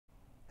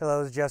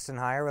Hello, this is Justin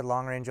Heyer with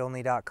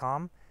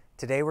LongRangeOnly.com.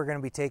 Today we're going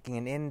to be taking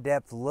an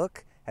in-depth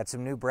look at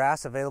some new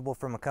brass available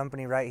from a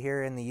company right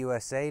here in the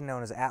USA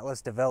known as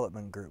Atlas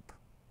Development Group.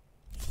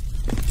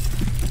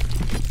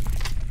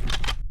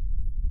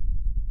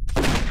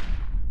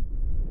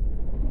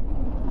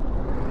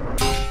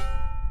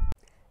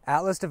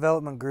 Atlas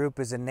Development Group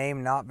is a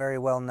name not very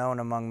well known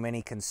among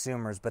many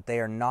consumers, but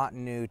they are not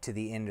new to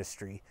the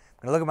industry.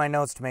 I'm going to look at my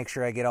notes to make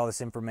sure I get all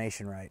this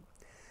information right.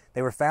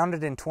 They were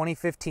founded in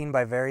 2015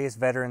 by various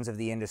veterans of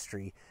the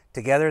industry.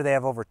 Together they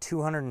have over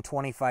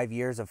 225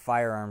 years of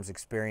firearms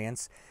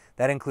experience.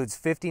 That includes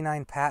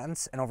 59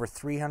 patents and over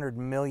 $300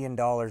 million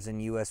in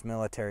U.S.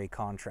 military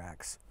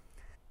contracts.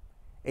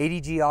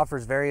 ADG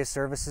offers various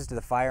services to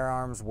the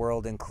firearms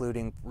world,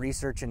 including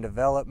research and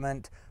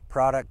development,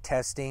 product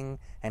testing,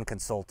 and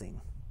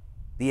consulting.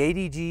 The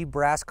ADG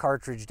Brass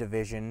Cartridge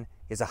Division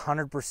is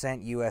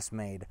 100% U.S.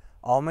 made.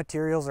 All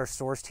materials are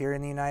sourced here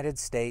in the United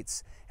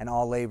States and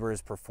all labor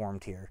is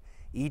performed here.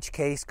 Each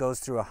case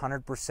goes through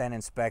 100%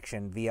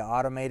 inspection via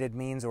automated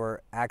means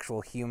or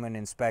actual human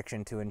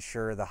inspection to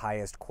ensure the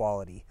highest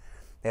quality.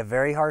 They have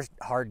very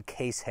hard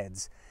case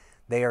heads.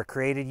 They are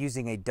created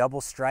using a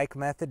double strike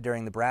method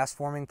during the brass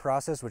forming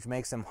process, which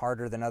makes them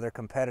harder than other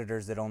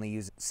competitors that only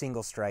use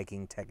single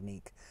striking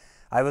technique.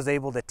 I was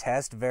able to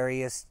test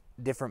various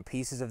different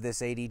pieces of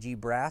this ADG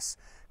brass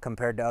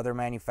compared to other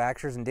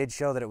manufacturers and did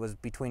show that it was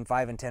between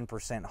 5 and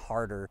 10%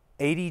 harder.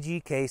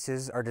 ADG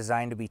cases are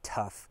designed to be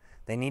tough.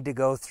 They need to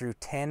go through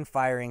 10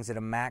 firings at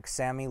a max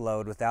SAMI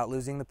load without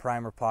losing the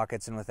primer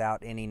pockets and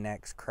without any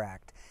necks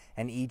cracked.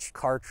 And each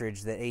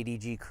cartridge that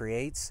ADG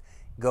creates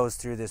goes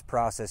through this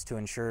process to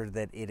ensure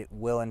that it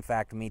will in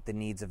fact meet the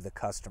needs of the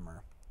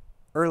customer.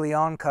 Early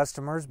on,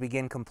 customers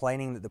began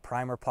complaining that the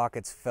primer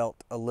pockets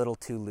felt a little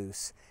too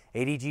loose.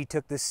 ADG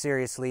took this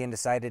seriously and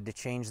decided to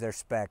change their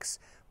specs.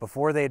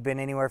 Before, they had been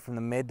anywhere from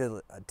the mid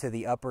to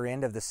the upper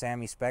end of the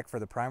SAMI spec for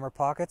the primer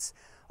pockets.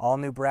 All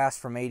new brass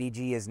from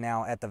ADG is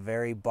now at the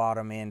very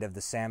bottom end of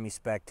the SAMI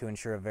spec to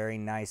ensure a very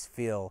nice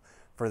feel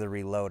for the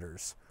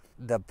reloaders.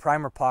 The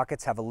primer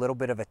pockets have a little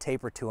bit of a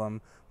taper to them,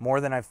 more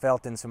than I've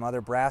felt in some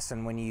other brass,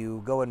 and when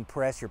you go and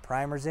press your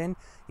primers in,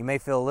 you may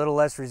feel a little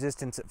less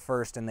resistance at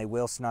first and they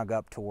will snug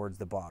up towards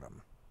the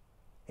bottom.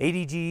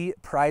 ADG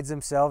prides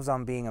themselves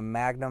on being a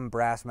magnum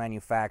brass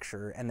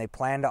manufacturer, and they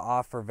plan to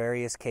offer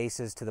various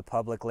cases to the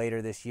public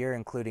later this year,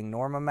 including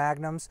Norma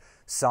Magnums,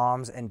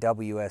 SOMs, and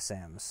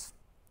WSMs.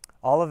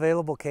 All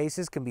available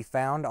cases can be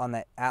found on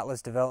the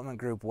Atlas Development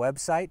Group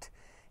website,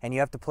 and you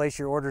have to place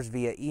your orders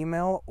via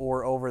email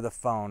or over the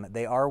phone.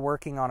 They are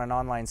working on an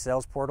online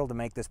sales portal to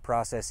make this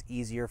process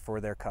easier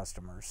for their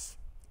customers.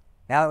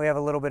 Now that we have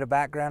a little bit of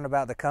background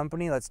about the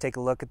company, let's take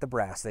a look at the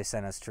brass they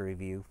sent us to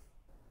review.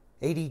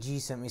 ADG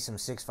sent me some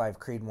 6.5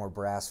 Creedmoor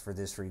brass for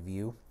this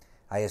review.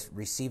 I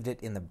received it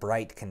in the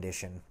bright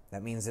condition.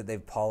 That means that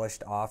they've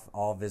polished off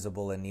all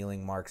visible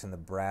annealing marks and the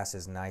brass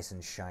is nice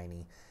and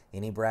shiny.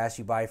 Any brass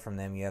you buy from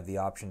them, you have the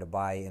option to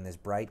buy in this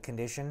bright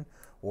condition,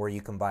 or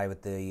you can buy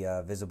with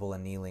the visible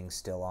annealing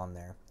still on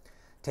there.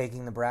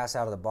 Taking the brass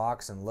out of the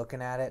box and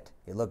looking at it,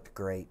 it looked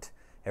great.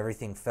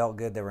 Everything felt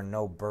good. There were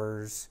no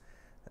burrs.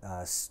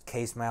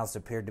 Case mouths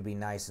appeared to be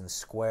nice and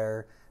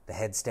square. The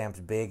head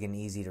stamp's big and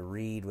easy to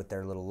read with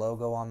their little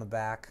logo on the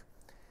back.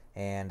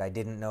 And I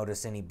didn't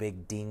notice any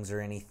big dings or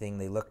anything.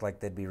 They looked like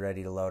they'd be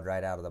ready to load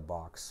right out of the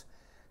box.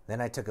 Then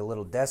I took a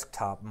little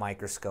desktop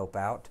microscope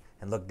out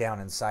and looked down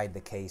inside the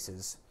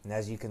cases. And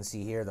as you can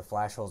see here, the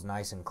flash hole's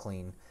nice and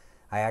clean.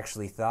 I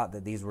actually thought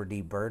that these were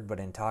deburred, but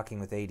in talking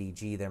with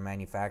ADG, their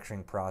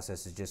manufacturing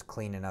process is just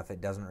clean enough.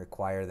 It doesn't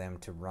require them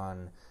to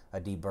run a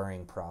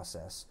deburring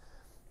process.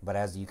 But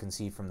as you can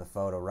see from the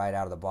photo, right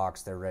out of the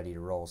box, they're ready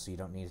to roll, so you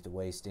don't need to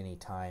waste any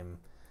time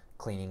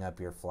cleaning up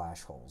your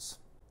flash holes.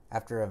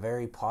 After a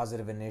very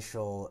positive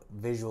initial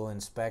visual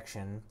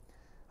inspection,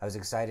 I was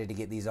excited to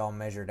get these all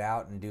measured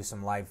out and do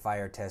some live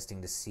fire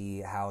testing to see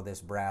how this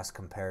brass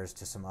compares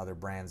to some other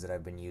brands that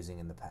I've been using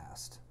in the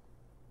past.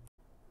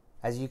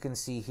 As you can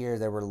see here,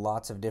 there were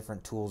lots of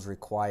different tools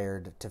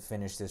required to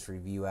finish this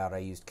review out. I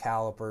used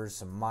calipers,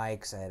 some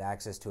mics, I had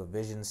access to a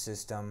vision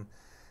system,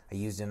 I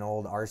used an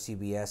old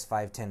RCBS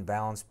 510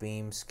 balance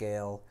beam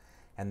scale,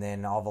 and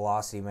then all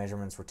velocity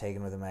measurements were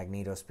taken with a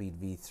MagnetoSpeed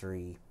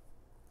V3.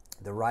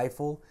 The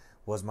rifle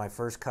was my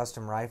first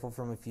custom rifle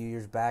from a few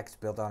years back. It's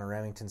built on a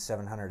Remington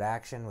 700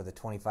 Action with a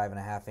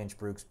 25.5-inch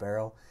Brooks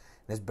barrel.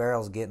 This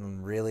barrel's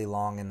getting really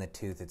long in the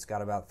tooth. It's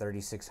got about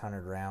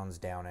 3,600 rounds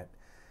down it,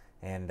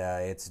 and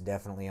it's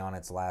definitely on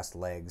its last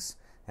legs,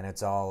 and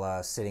it's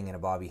all sitting in a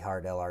Bobby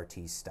Hart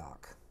LRT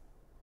stock.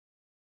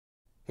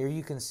 Here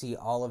you can see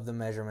all of the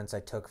measurements I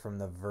took from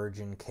the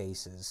virgin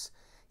cases.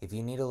 If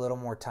you need a little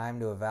more time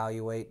to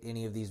evaluate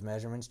any of these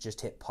measurements,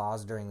 just hit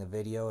pause during the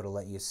video. It'll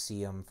let you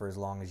see them for as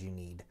long as you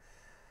need.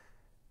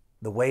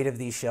 The weight of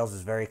these shells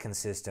was very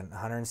consistent,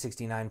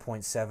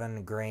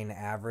 169.7 grain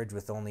average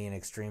with only an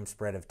extreme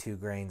spread of 2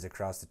 grains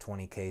across the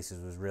 20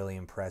 cases was really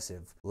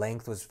impressive.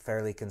 Length was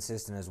fairly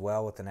consistent as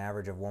well with an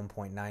average of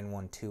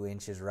 1.912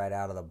 inches right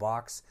out of the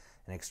box,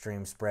 an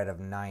extreme spread of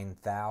 9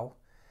 thou.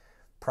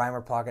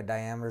 Primer pocket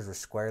diameters were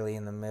squarely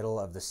in the middle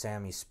of the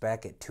SAMI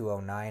spec at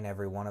 209.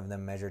 Every one of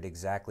them measured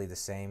exactly the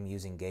same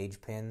using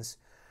gauge pins.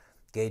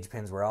 Gauge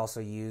pins were also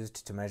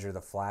used to measure the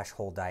flash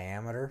hole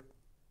diameter.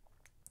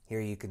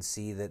 Here you can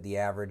see that the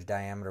average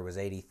diameter was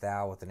 80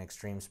 thou with an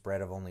extreme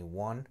spread of only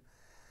 1.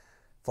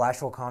 Flash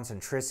hole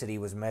concentricity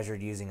was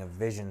measured using a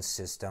vision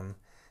system.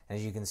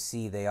 As you can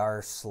see, they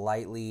are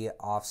slightly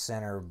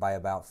off-center by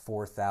about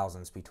 4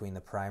 thousandths between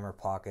the primer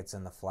pockets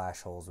and the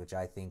flash holes, which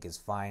I think is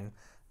fine.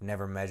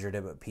 Never measured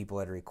it, but people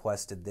had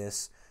requested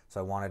this,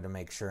 so I wanted to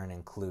make sure and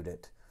include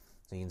it.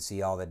 So you can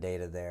see all the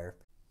data there.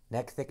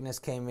 Neck thickness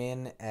came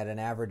in at an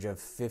average of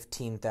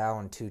 15 thou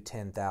and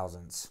 2/10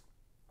 thousandths.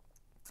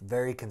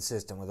 Very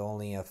consistent with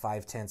only a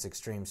 5/10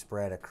 extreme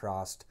spread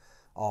across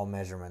all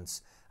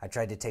measurements. I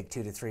tried to take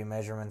 2 to 3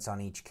 measurements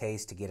on each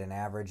case to get an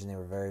average, and they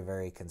were very,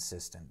 very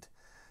consistent.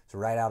 So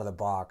right out of the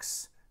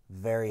box,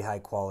 very high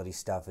quality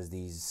stuff as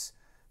these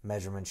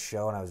measurements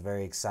show, and I was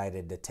very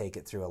excited to take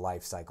it through a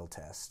life cycle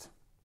test.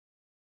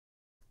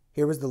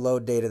 Here was the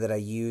load data that I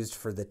used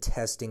for the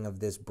testing of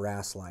this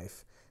brass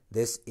life.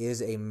 This is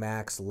a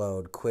max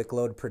load. Quick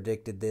Load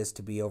predicted this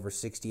to be over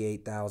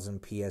 68,000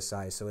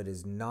 psi, so it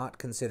is not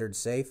considered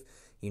safe.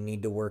 You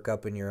need to work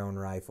up in your own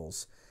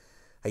rifles.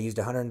 I used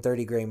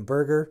 130 grain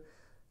Berger.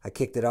 I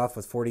kicked it off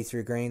with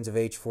 43 grains of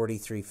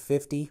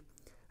H4350.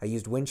 I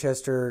used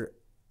Winchester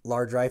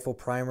large rifle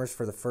primers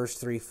for the first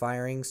 3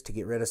 firings to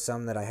get rid of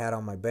some that I had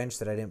on my bench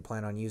that I didn't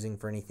plan on using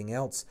for anything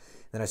else.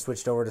 Then I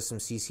switched over to some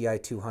CCI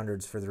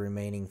 200s for the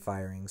remaining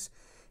firings.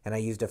 And I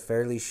used a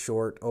fairly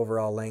short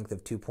overall length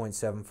of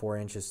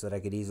 2.74 inches so that I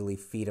could easily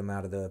feed them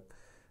out of the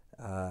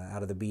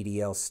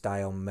BDL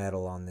style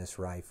metal on this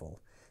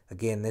rifle.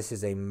 Again, this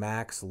is a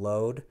max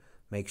load.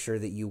 Make sure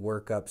that you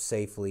work up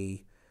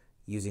safely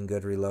using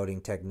good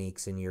reloading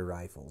techniques in your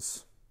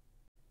rifles.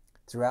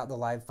 Throughout the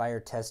live fire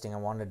testing, I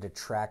wanted to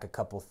track a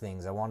couple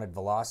things. I wanted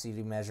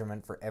velocity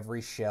measurement for every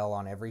shell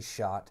on every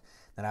shot.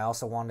 Then I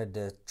also wanted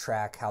to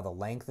track how the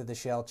length of the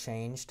shell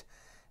changed,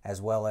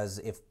 as well as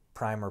if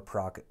primer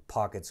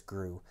pockets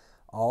grew.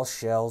 All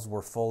shells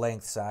were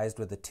full-length sized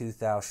with a 2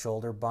 thou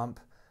shoulder bump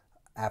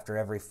after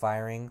every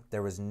firing.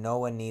 There was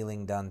no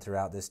annealing done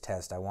throughout this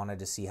test. I wanted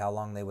to see how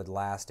long they would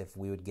last, if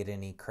we would get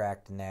any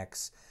cracked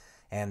necks,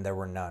 and there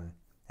were none.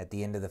 At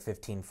the end of the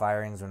 15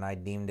 firings, when I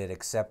deemed it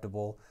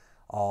acceptable,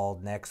 all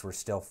necks were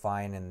still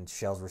fine and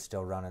shells were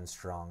still running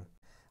strong.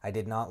 I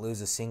did not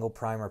lose a single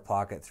primer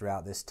pocket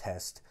throughout this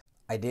test.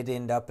 I did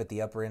end up at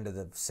the upper end of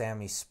the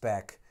SAMI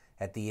spec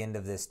at the end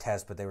of this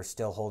test, but they were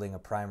still holding a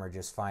primer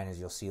just fine, as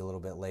you'll see a little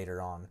bit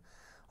later on.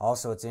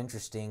 Also, it's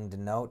interesting to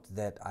note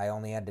that I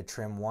only had to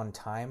trim 1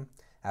 time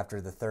after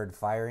the 3rd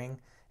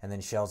firing, and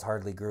then shells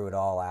hardly grew at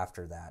all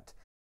after that.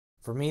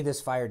 For me, this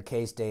fired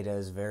case data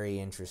is very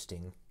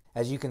interesting.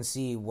 As you can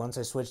see, once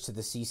I switched to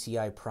the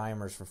CCI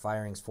primers for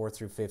firings 4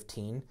 through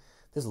 15,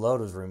 this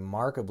load was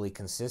remarkably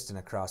consistent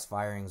across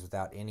firings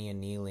without any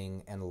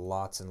annealing and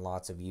lots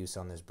of use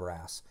on this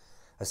brass.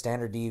 A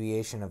standard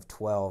deviation of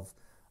 12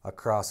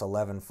 across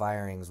 11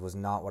 firings was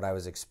not what I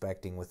was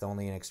expecting, with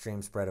only an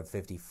extreme spread of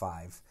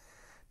 55.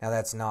 Now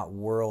that's not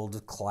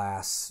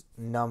world-class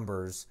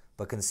numbers,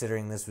 but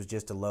considering this was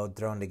just a load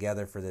thrown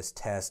together for this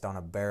test on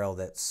a barrel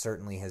that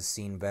certainly has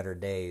seen better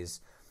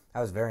days, I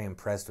was very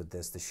impressed with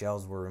this. The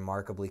shells were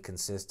remarkably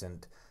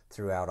consistent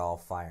throughout all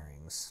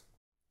firings.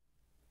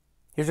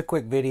 Here's a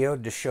quick video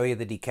to show you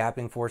the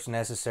decapping force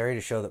necessary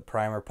to show that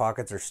primer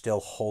pockets are still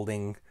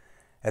holding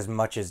as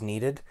much as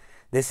needed.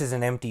 This is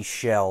an empty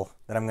shell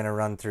that I'm going to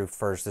run through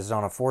first. This is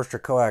on a Forster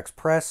coax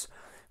press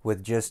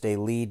with just a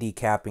Lee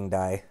decapping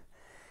die.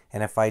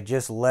 And if I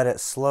just let it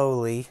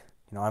slowly,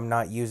 I'm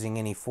not using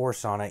any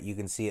force on it, you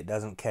can see it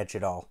doesn't catch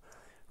at all.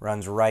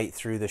 Runs right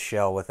through the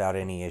shell without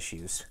any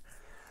issues.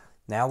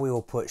 Now we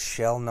will put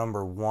shell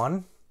number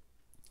 1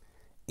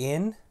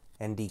 in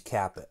and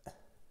decap it.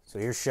 So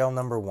here's shell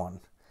number 1.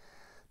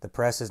 The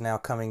press is now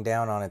coming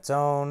down on its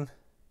own.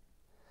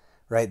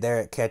 Right there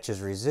it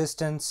catches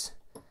resistance.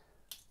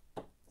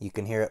 You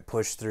can hear it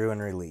push through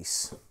and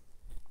release.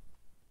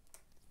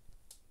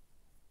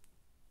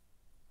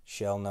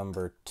 Shell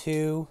number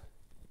 2.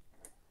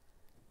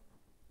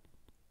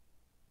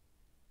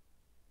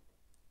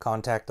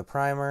 Contact the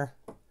primer.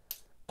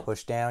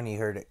 Push down, you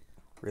heard it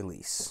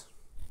release.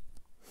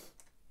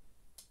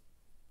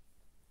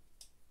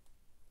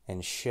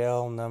 And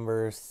shell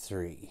number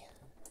 3.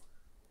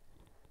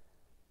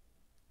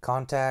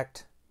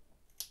 Contact,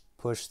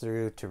 push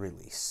through to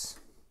release.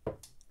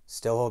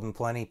 Still holding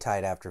plenty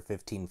tight after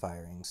 15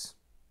 firings.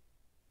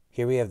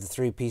 Here we have the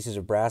 3 pieces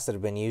of brass that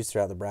have been used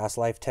throughout the brass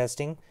life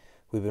testing.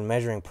 We've been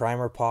measuring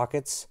primer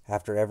pockets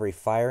after every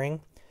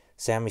firing.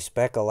 SAMI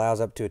spec allows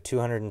up to a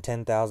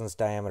 210 thousandths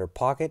diameter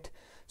pocket.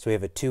 So we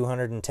have a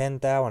 210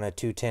 thou and a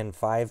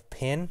 210.5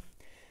 pin.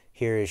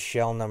 Here is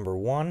shell number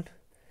 1.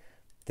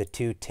 The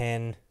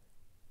 210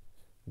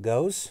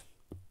 goes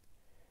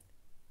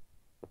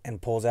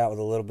and pulls out with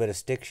a little bit of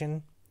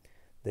stiction.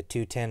 The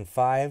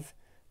 210.5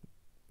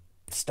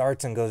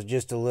 starts and goes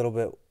just a little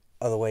bit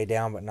of the way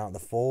down, but not the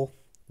full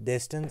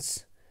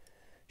distance.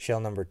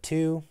 Shell number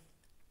 2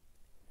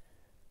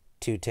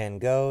 210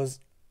 goes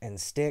and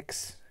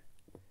sticks,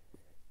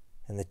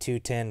 and the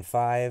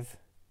 210-5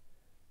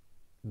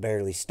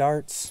 barely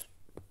starts.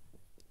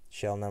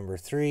 Shell number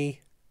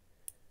 3,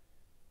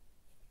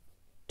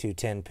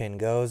 210 pin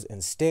goes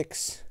and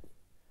sticks,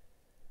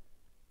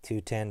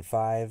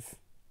 210-5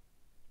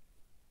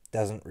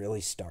 doesn't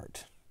really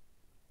start.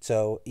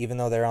 So even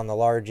though they're on the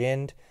large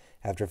end,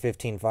 after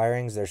 15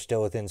 firings, they're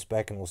still within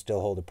spec and will still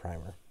hold a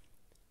primer.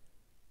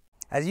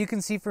 As you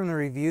can see from the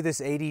review, this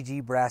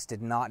ADG brass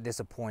did not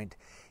disappoint.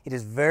 It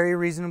is very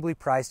reasonably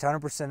priced,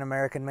 100%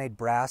 American-made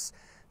brass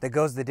that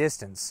goes the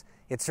distance.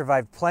 It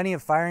survived plenty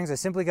of firings. I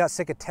simply got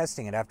sick of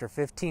testing it. After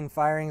 15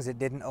 firings, it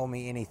didn't owe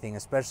me anything,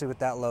 especially with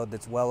that load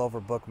that's well over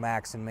book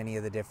max in many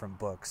of the different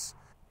books.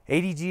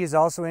 ADG is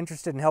also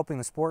interested in helping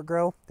the sport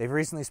grow. They've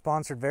recently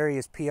sponsored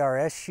various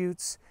PRS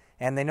shoots,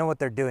 and they know what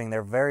they're doing.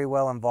 They're very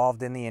well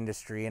involved in the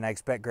industry, and I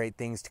expect great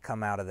things to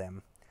come out of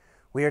them.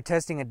 We are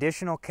testing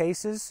additional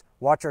cases.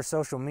 Watch our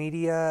social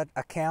media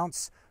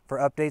accounts for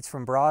updates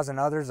from Bras and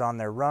others on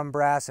their Rum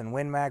brass and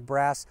WinMag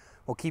brass.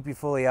 We'll keep you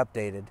fully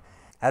updated.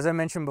 As I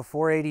mentioned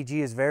before, ADG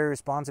is very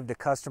responsive to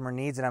customer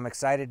needs, and I'm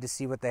excited to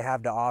see what they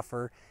have to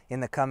offer in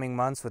the coming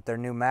months with their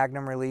new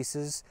Magnum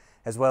releases,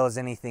 as well as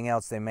anything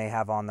else they may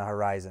have on the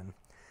horizon.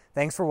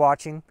 Thanks for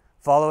watching.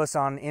 Follow us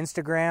on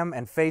Instagram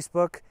and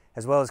Facebook,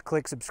 as well as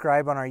click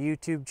subscribe on our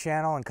YouTube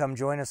channel and come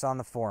join us on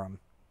the forum.